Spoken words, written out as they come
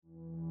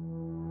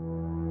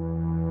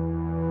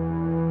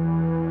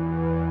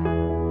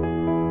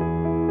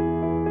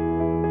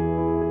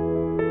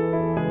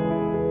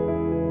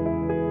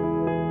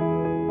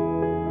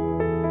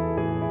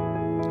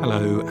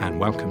Hello and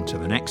welcome to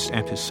the next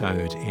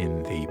episode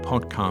in the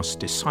podcast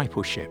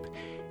Discipleship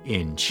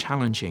in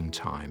Challenging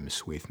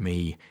Times with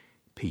me,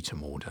 Peter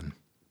Morden.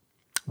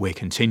 We're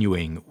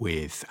continuing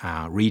with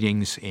our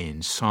readings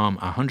in Psalm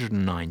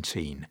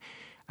 119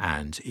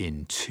 and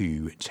in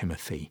 2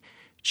 Timothy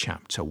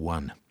chapter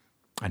 1.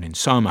 And in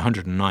Psalm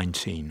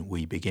 119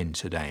 we begin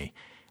today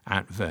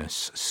at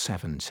verse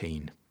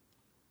 17.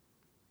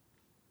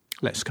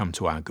 Let's come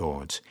to our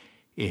God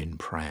in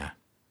prayer.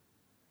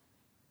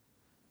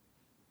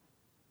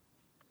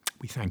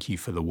 We thank you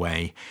for the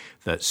way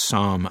that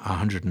Psalm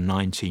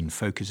 119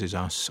 focuses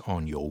us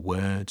on your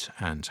word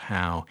and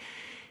how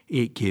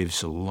it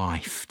gives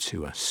life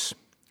to us,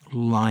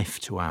 life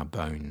to our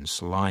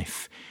bones,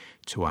 life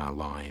to our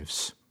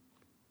lives.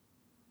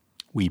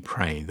 We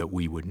pray that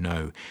we would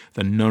know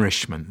the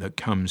nourishment that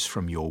comes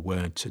from your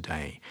word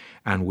today,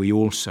 and we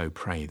also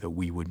pray that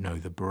we would know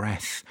the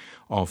breath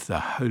of the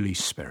Holy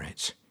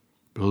Spirit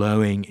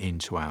blowing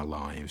into our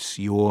lives,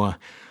 your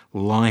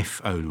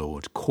life, O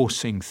Lord,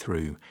 coursing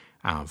through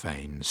our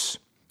veins.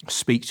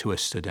 Speak to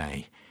us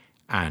today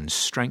and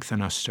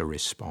strengthen us to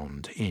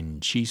respond.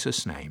 In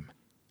Jesus' name,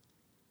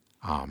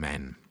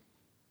 Amen.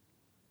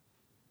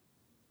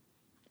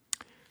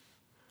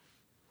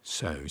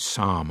 So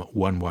Psalm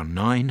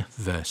 119,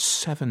 verse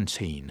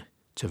 17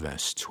 to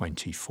verse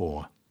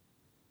 24.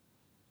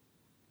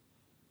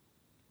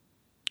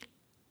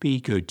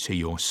 Be good to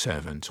your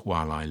servant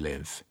while I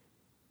live,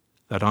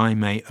 that I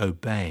may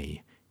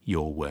obey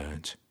your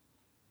word.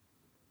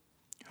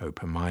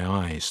 Open my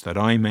eyes that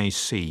I may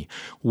see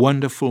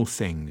wonderful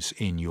things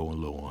in your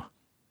law.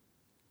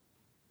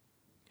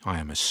 I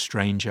am a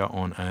stranger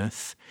on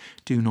earth.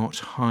 Do not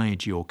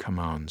hide your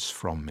commands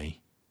from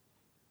me.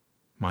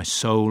 My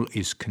soul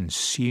is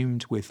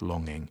consumed with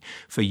longing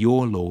for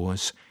your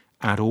laws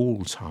at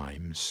all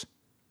times.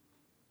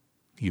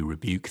 You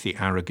rebuke the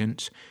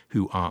arrogant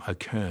who are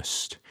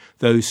accursed,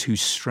 those who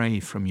stray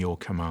from your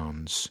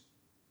commands.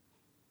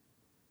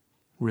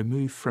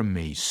 Remove from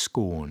me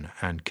scorn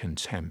and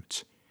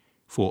contempt,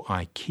 for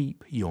I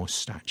keep your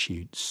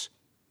statutes.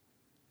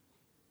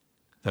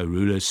 Though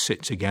rulers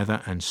sit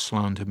together and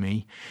slander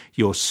me,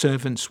 your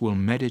servants will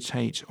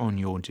meditate on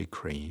your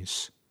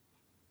decrees.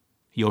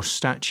 Your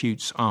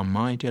statutes are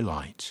my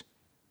delight.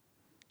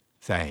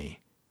 They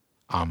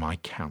are my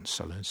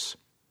counselors.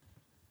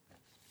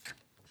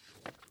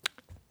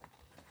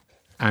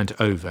 And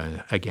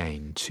over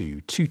again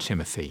to 2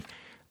 Timothy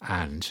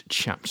and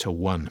chapter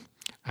 1.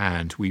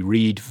 And we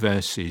read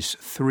verses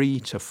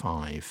 3 to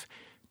 5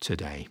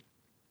 today.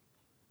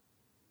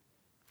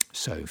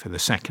 So, for the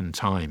second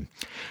time,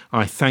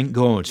 I thank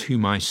God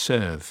whom I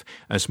serve,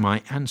 as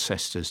my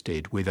ancestors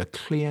did, with a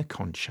clear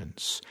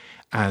conscience.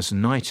 As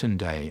night and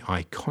day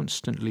I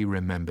constantly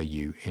remember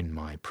you in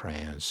my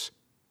prayers.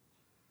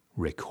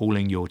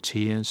 Recalling your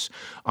tears,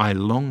 I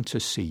long to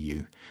see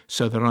you,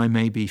 so that I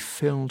may be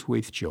filled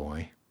with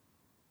joy.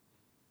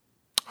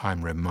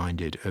 I'm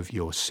reminded of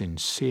your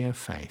sincere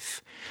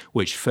faith,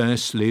 which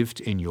first lived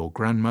in your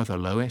grandmother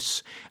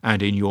Lois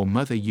and in your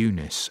mother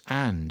Eunice,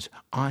 and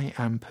I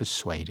am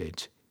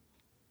persuaded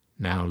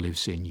now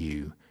lives in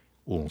you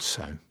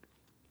also.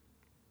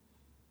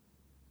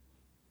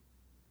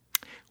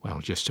 Well,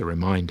 just a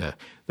reminder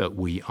that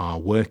we are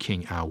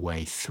working our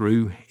way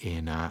through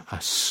in a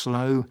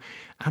slow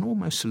and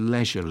almost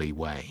leisurely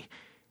way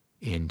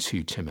in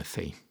 2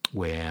 Timothy.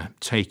 We're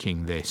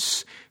taking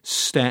this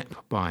step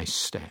by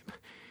step.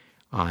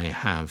 I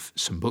have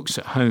some books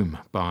at home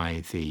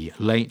by the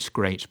late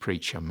great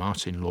preacher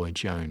Martin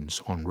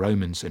Lloyd-Jones on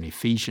Romans and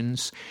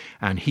Ephesians,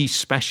 and he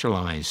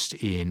specialized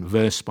in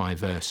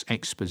verse-by-verse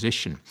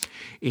exposition.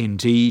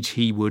 Indeed,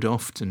 he would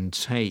often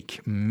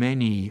take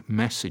many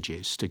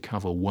messages to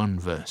cover one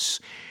verse,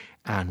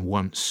 and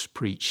once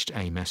preached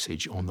a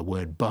message on the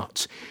word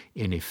but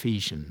in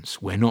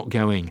Ephesians. We're not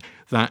going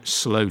that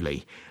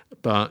slowly,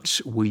 but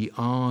we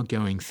are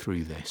going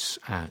through this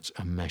at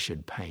a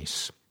measured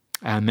pace.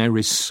 And there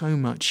is so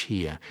much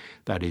here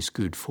that is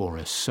good for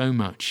us, so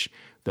much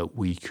that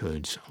we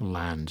could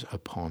land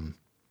upon.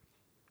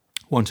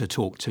 I want to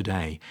talk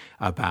today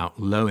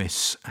about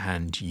Lois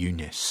and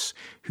Eunice,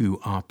 who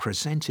are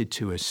presented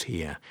to us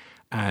here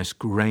as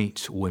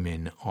great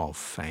women of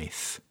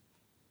faith.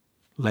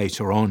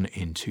 Later on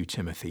in 2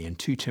 Timothy, in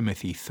 2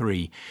 Timothy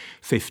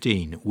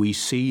 3:15, we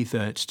see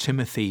that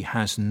Timothy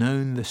has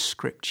known the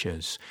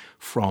scriptures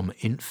from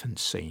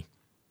infancy.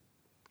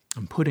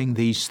 And putting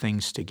these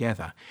things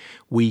together,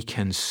 we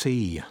can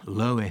see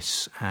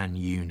Lois and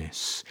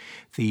Eunice,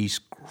 these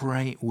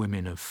great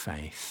women of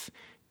faith,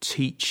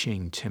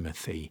 teaching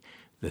Timothy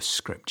the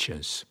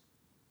scriptures.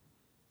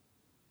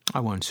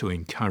 I want to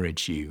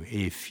encourage you,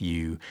 if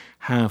you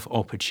have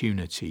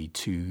opportunity,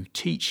 to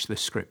teach the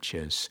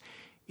scriptures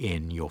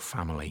in your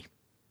family.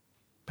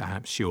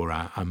 Perhaps you're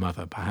a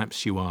mother,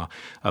 perhaps you are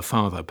a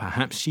father,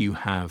 perhaps you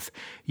have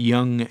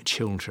young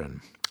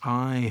children.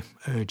 I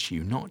urge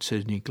you not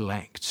to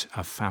neglect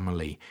a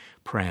family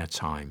prayer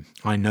time.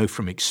 I know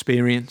from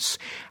experience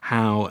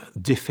how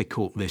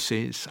difficult this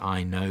is.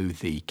 I know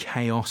the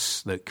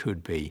chaos that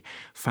could be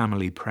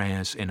family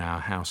prayers in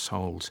our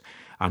household.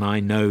 And I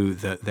know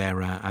that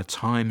there are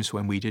times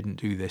when we didn't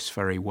do this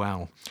very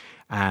well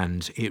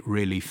and it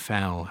really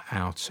fell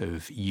out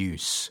of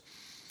use.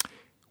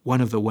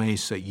 One of the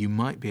ways that you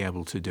might be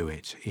able to do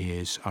it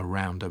is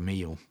around a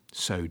meal.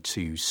 So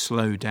to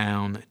slow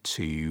down,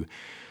 to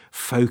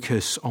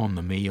focus on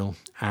the meal,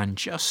 and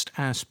just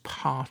as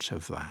part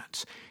of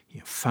that,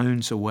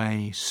 phones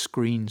away,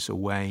 screens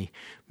away,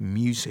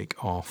 music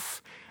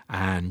off,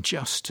 and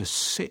just to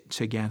sit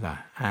together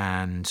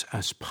and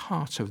as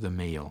part of the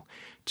meal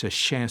to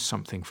share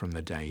something from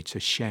the day, to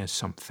share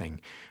something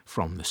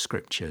from the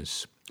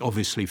scriptures.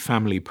 Obviously,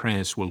 family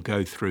prayers will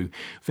go through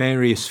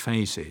various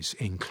phases,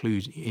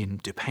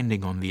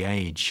 depending on the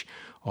age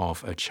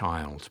of a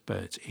child,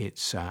 but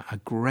it's a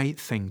great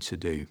thing to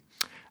do.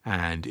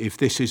 And if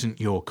this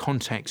isn't your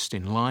context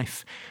in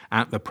life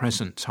at the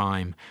present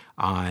time,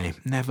 I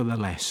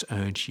nevertheless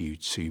urge you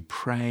to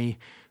pray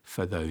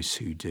for those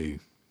who do.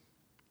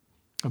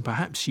 And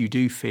perhaps you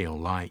do feel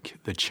like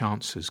the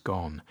chance has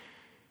gone,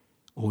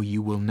 or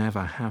you will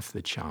never have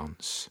the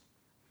chance.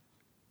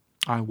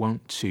 I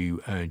want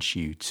to urge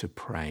you to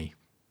pray.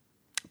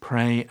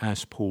 Pray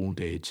as Paul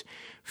did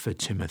for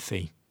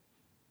Timothy.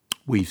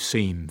 We've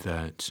seen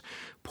that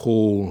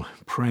Paul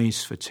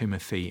prays for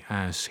Timothy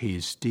as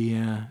his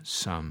dear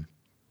son.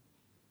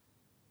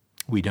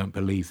 We don't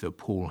believe that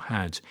Paul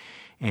had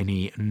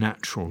any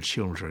natural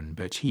children,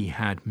 but he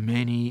had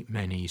many,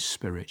 many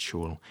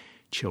spiritual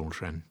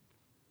children.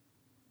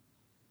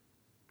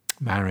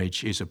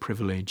 Marriage is a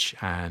privilege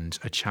and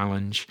a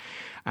challenge,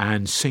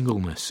 and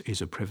singleness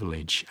is a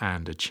privilege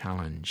and a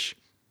challenge.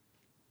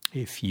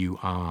 If you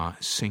are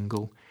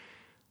single,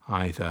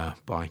 either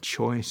by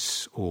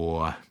choice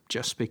or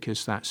just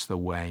because that's the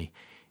way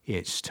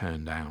it's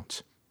turned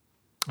out,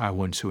 I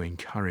want to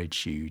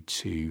encourage you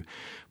to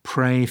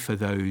pray for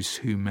those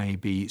who may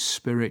be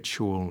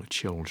spiritual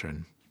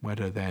children,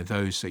 whether they're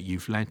those that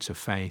you've led to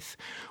faith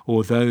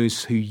or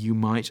those who you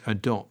might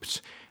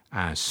adopt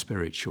as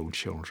spiritual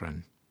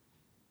children.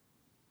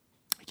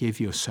 Give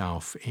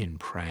yourself in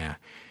prayer.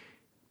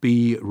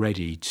 Be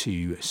ready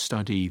to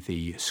study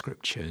the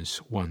scriptures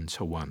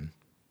one-to-one.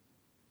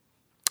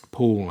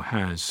 Paul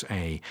has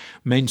a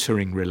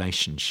mentoring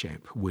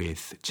relationship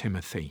with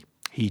Timothy.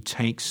 He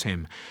takes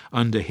him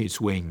under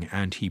his wing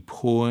and he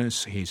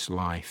pours his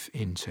life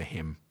into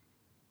him.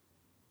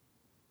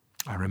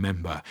 I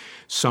remember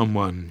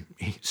someone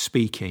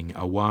speaking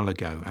a while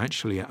ago,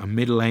 actually a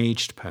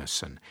middle-aged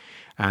person,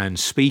 and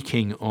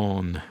speaking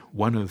on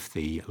one of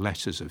the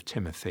letters of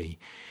Timothy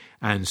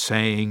and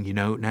saying,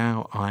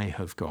 now I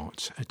have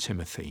got a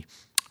Timothy.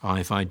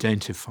 I've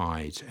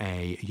identified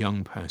a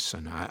young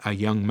person, a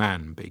young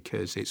man,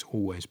 because it's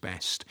always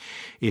best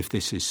if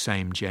this is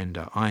same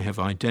gender. I have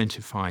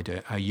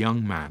identified a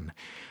young man,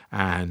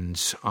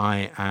 and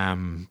I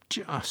am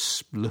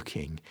just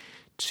looking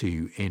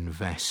to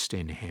invest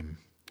in him,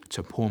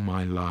 to pour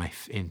my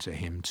life into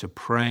him, to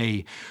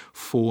pray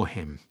for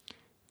him,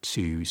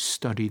 to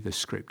study the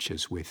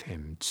scriptures with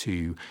him,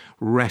 to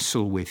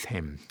wrestle with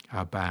him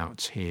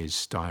about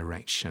his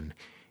direction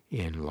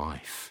in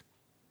life.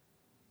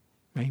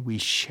 May we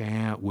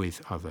share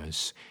with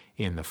others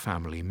in the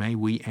family. May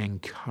we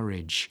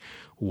encourage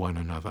one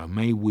another.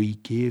 May we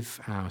give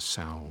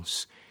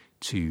ourselves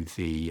to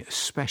the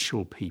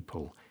special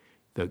people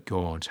that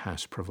God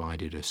has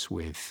provided us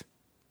with.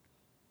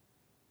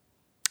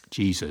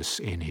 Jesus,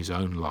 in his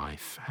own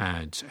life,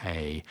 had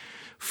a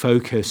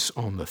focus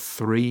on the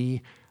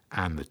 3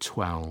 and the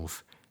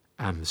 12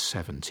 and the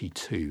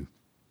 72.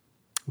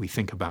 We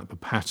think about the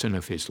pattern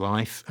of his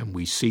life and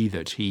we see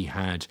that he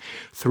had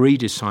 3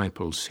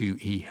 disciples who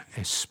he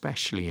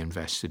especially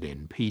invested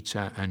in,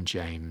 Peter and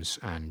James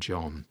and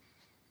John.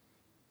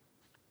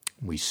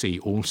 We see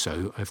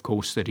also, of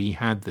course, that he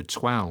had the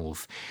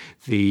 12,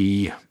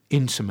 the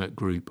intimate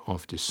group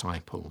of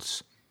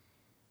disciples.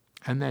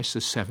 And there's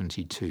the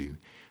 72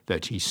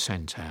 that he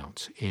sent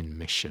out in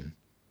mission.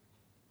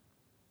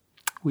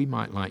 We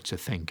might like to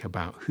think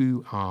about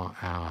who are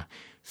our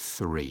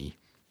 3.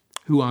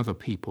 Who are the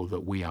people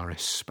that we are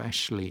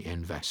especially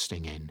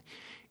investing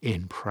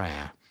in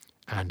prayer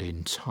and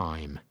in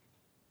time?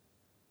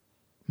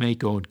 May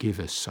God give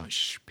us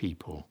such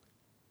people,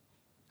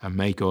 and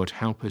may God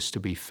help us to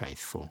be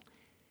faithful,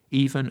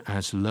 even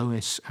as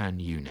Lois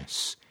and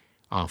Eunice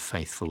are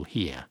faithful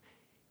here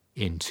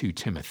in 2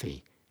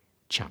 Timothy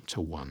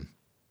chapter 1.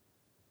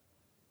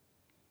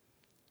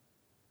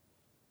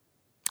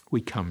 We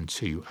come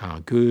to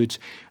our good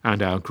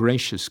and our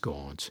gracious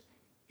God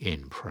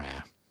in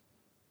prayer.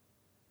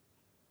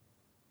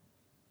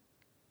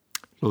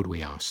 Lord,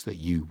 we ask that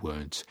you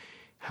would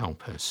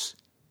help us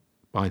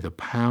by the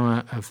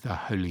power of the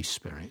Holy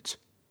Spirit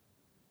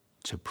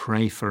to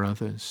pray for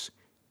others,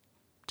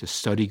 to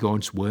study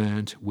God's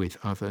word with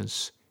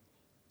others,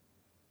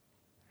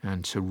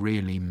 and to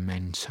really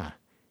mentor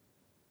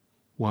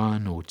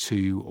 1 or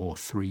 2 or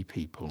 3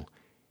 people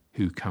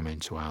who come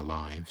into our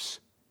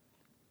lives.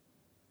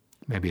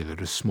 Maybe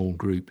that a small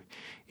group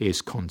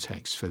is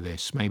context for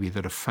this. Maybe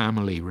that a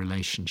family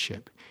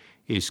relationship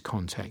is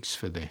context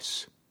for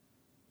this.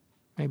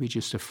 Maybe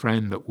just a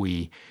friend that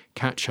we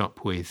catch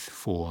up with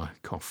for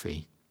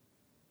coffee.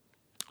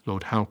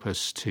 Lord, help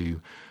us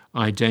to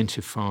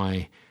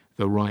identify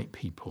the right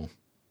people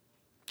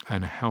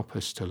and help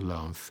us to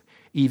love,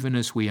 even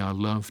as we are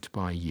loved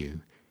by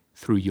you,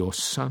 through your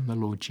Son, the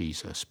Lord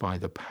Jesus, by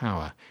the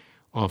power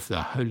of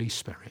the Holy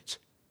Spirit.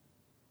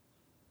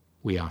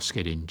 We ask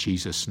it in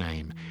Jesus'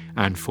 name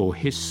and for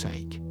his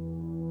sake.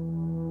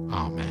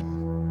 Amen.